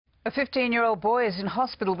A 15-year-old boy is in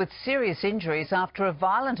hospital with serious injuries after a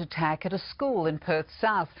violent attack at a school in Perth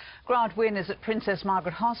South. Grant Wynne is at Princess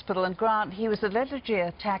Margaret Hospital, and Grant, he was allegedly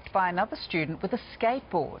attacked by another student with a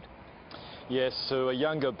skateboard. Yes, Sue, a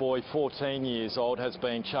younger boy, 14 years old, has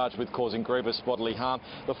been charged with causing grievous bodily harm.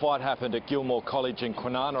 The fight happened at Gilmore College in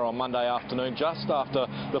Kwinana on Monday afternoon, just after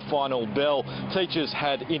the final bell. Teachers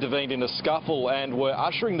had intervened in a scuffle and were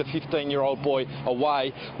ushering the 15-year-old boy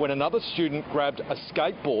away when another student grabbed a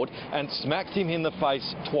skateboard and smacked him in the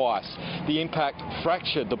face twice. The impact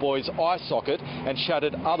fractured the boy's eye socket and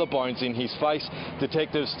shattered other bones in his face.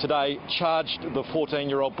 Detectives today charged the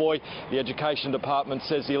 14-year-old boy. The Education Department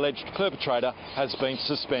says the alleged perpetrator has been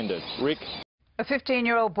suspended. Rick? A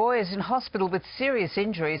 15-year-old boy is in hospital with serious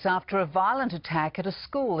injuries after a violent attack at a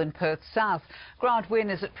school in Perth South. Grant Wynne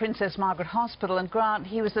is at Princess Margaret Hospital, and Grant,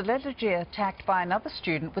 he was allegedly attacked by another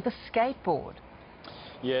student with a skateboard.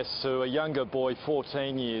 Yes, Sue, a younger boy,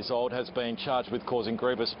 14 years old, has been charged with causing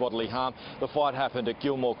grievous bodily harm. The fight happened at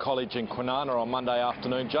Gilmore College in Kwinana on Monday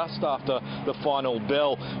afternoon, just after the final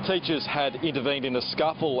bell. Teachers had intervened in a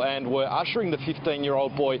scuffle and were ushering the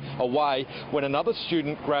 15-year-old boy away when another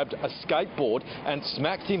student grabbed a skateboard and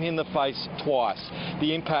smacked him in the face twice.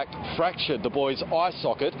 The impact fractured the boy's eye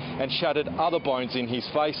socket and shattered other bones in his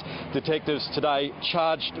face. Detectives today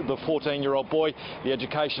charged the 14-year-old boy. The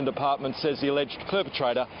Education Department says the alleged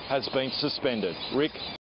perpetrator has been suspended. Rick?